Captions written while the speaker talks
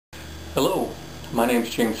Hello, my name is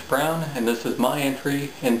James Brown, and this is my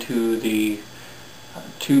entry into the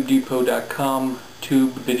TubeDepot.com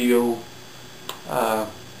tube video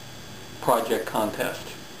project contest.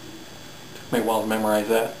 Took me a while to memorize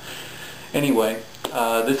that. Anyway,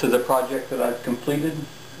 this is a project that I've completed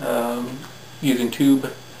using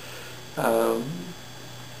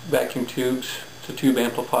vacuum tubes. It's a tube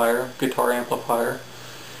amplifier, guitar amplifier,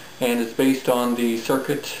 and it's based on the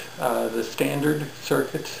circuit, the standard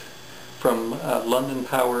circuit from London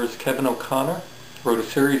Power's Kevin O'Connor. Wrote a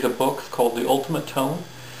series of books called The Ultimate Tone.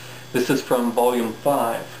 This is from volume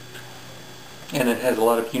 5, and it has a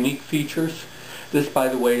lot of unique features. This, by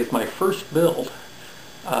the way, is my first build.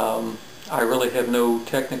 I really have no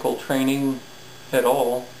technical training at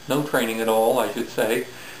all, no training at all, I should say,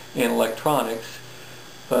 in electronics,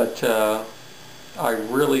 but I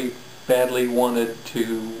really badly wanted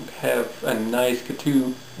to have a nice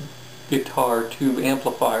guitar tube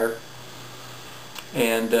amplifier,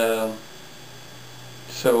 and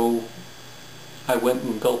so I went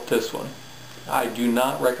and built this one. I do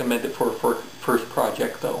not recommend it for a first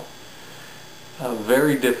project though.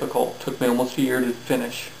 Very difficult. Took me almost a year to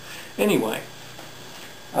finish. Anyway,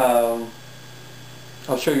 I'll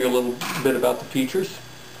show you a little bit about the features.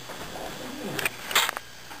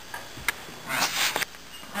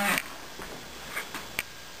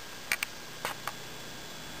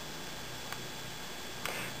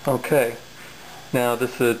 Okay, now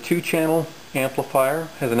this is a 2-channel amplifier,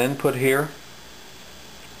 has an input here.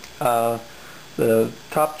 The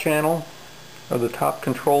top channel, or the top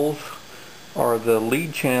controls, are the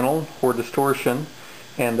lead channel for distortion,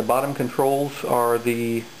 and the bottom controls are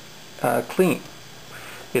the clean.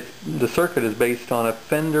 The circuit is based on a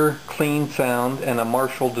Fender clean sound and a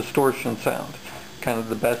Marshall distortion sound, kind of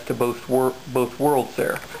the best of both worlds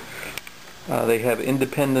there. They have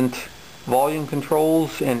independent volume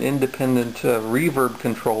controls and independent reverb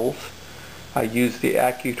controls. I use the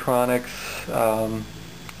Accutronics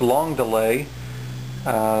long delay.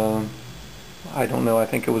 I don't know, I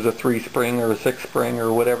think it was a 3-spring or a 6-spring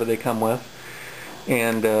or whatever they come with.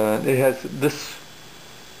 And it has, this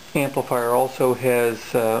amplifier also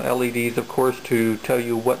has LEDs, of course, to tell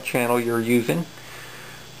you what channel you're using.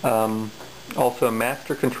 Also a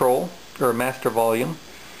master control, or a master volume.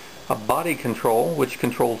 A body control, which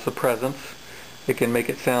controls the presence. It can make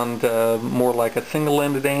it sound more like a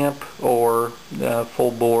single-ended amp or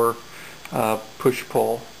full-bore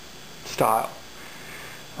push-pull style.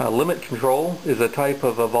 Limit control is a type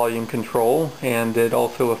of a volume control, and it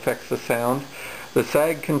also affects the sound. The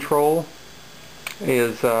sag control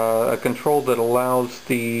is a control that allows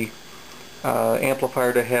the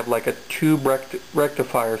amplifier to have like a tube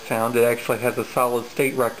rectifier sound. It actually has a solid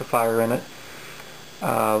state rectifier in it.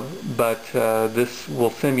 But this will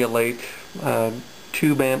simulate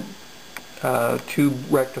tube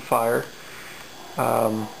rectifier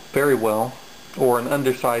very well, or an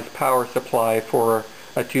undersized power supply for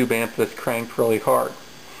a tube amp that's cranked really hard.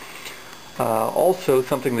 Also,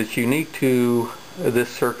 something that's unique to this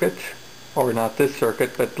circuit, or not this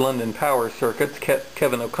circuit, but London Power circuits,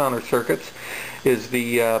 Kevin O'Connor circuits, is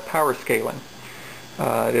the power scaling.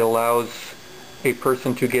 It allows a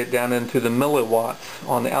person to get down into the milliwatts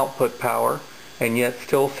on the output power and yet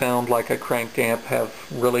still sound like a cranked amp, have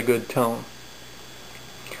really good tone.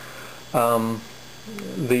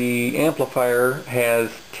 The amplifier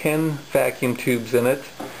has 10 vacuum tubes in it.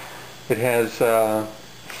 It has 5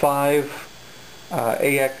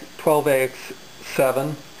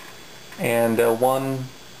 12AX7 and one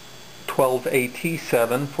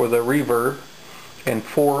 12AT7 for the reverb, and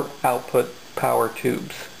 4 output power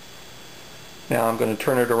tubes. Now I'm going to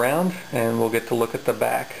turn it around and we'll get to look at the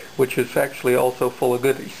back, which is actually also full of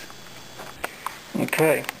goodies.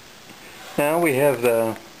 Okay, now we have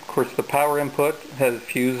of course the power input has a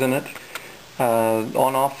fuse in it,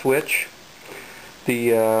 on-off switch.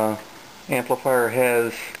 The amplifier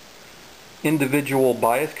has individual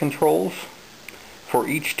bias controls for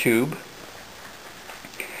each tube,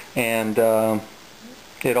 and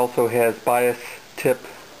it also has bias tip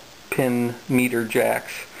pin meter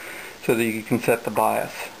jacks, so that you can set the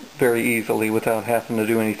bias very easily without having to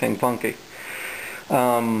do anything funky.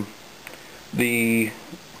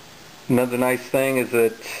 Another nice thing is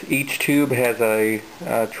that each tube has a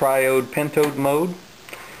triode pentode mode.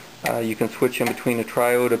 You can switch in between a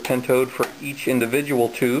triode and pentode for each individual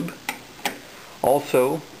tube.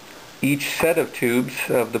 Also, each set of tubes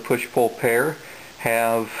of the push-pull pair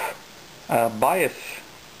have bias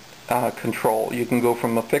control. You can go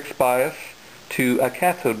from a fixed bias to a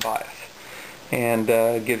cathode bias, and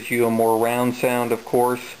gives you a more round sound, of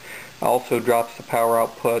course. Also drops the power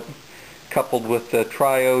output coupled with the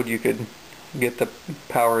triode, you could get the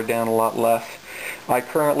power down a lot less. I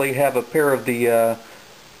currently have a pair of the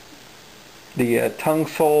tongue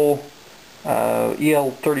sole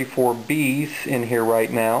EL34Bs in here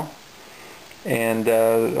right now, and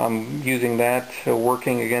I'm using that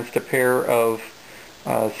working against a pair of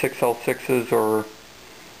 6L6s or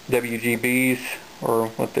WGBs, or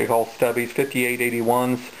what they call stubbies,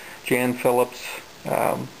 5881s, Jan Phillips.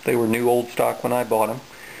 They were new old stock when I bought them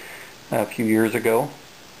a few years ago.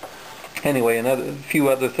 Anyway, a few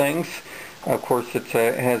other things. Of course, it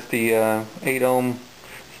has the 8 ohm,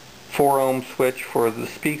 4 ohm switch for the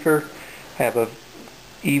speaker. I have a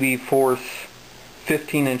EV Force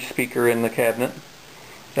 15-inch speaker in the cabinet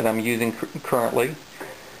that I'm using currently.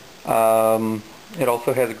 It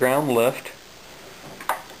also has a ground lift,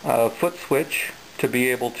 a foot switch to be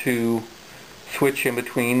able to switch in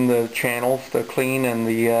between the channels, the clean and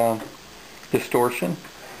the distortion.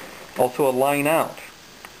 Also a line out,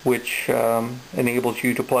 which enables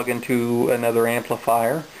you to plug into another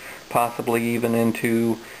amplifier, possibly even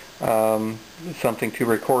into something to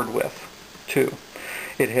record with too.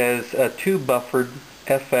 It has a 2 buffered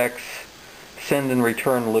FX send and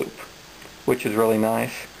return loop, which is really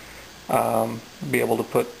nice. Be able to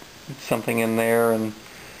put something in there and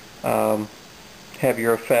have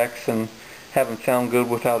your effects and have them sound good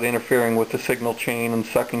without interfering with the signal chain and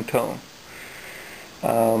sucking tone.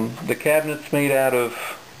 The cabinet's made out of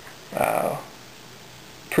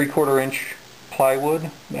 3/4 inch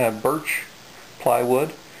plywood, birch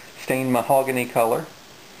plywood, stained mahogany color.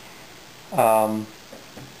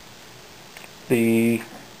 The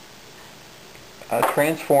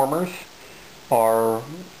transformers are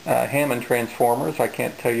Hammond transformers. I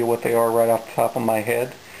can't tell you what they are right off the top of my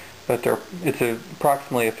head, but it's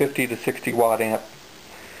approximately a 50 to 60 watt amp.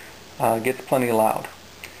 Gets plenty loud.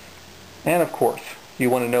 And of course, you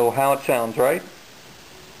want to know how it sounds, right?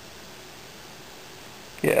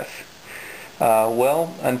 Yes.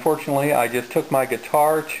 Well, unfortunately, I just took my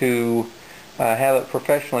guitar to have it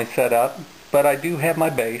professionally set up, but I do have my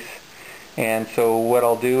bass, and so what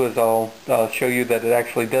I'll do is I'll show you that it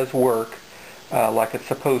actually does work like it's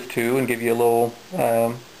supposed to, and give you a little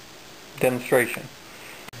demonstration.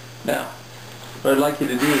 Now, what I'd like you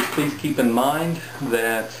to do is please keep in mind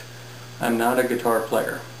that I'm not a guitar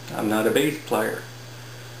player. I'm not a bass player.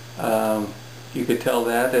 You could tell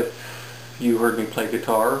that if you heard me play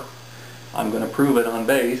guitar. I'm going to prove it on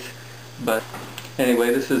bass. But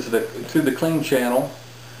anyway, this is through the clean channel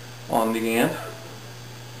on the amp.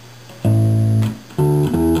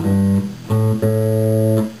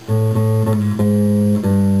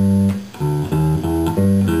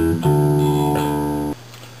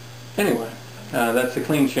 Anyway, that's the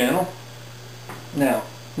clean channel. Now,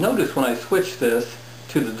 notice when I switch this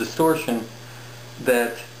to the distortion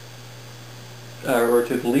that, or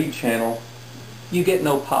to the lead channel, you get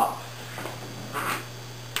no pop.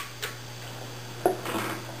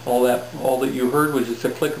 All that you heard was just a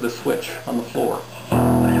click of the switch on the floor.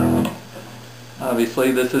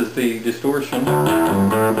 Obviously, this is the distortion,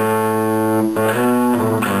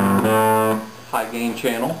 high gain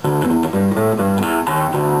channel.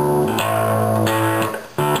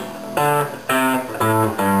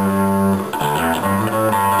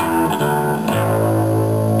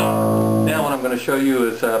 Now what I'm going to show you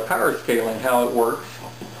is power scaling, how it works.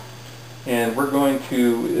 And we're going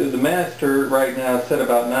to, the master right now is set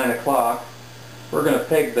about 9 o'clock. We're going to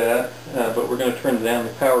peg that, but we're going to turn down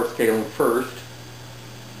the power scaling first.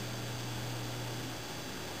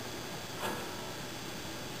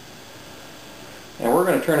 And we're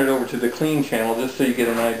going to turn it over to the clean channel just so you get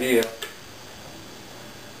an idea.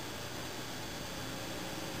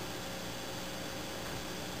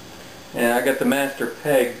 And I got the master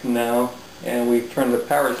pegged now, and we've turned the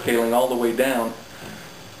power scaling all the way down.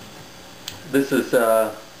 This is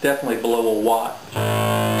definitely below a watt.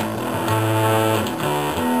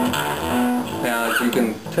 Now, as you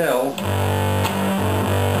can tell,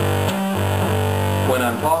 when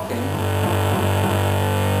I'm talking,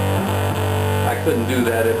 I couldn't do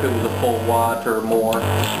that if it was a full watt or more.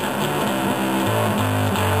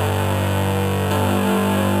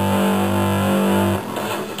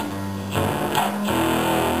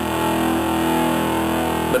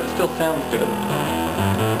 But it still sounds good.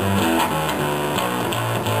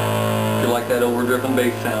 Like that overdriven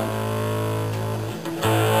bass sound.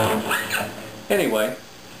 Anyway,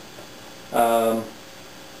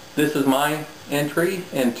 this is my entry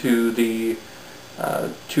into the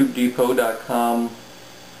tubedepot.com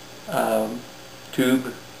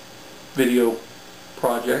tube video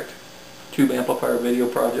project, tube amplifier video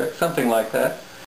project, something like that.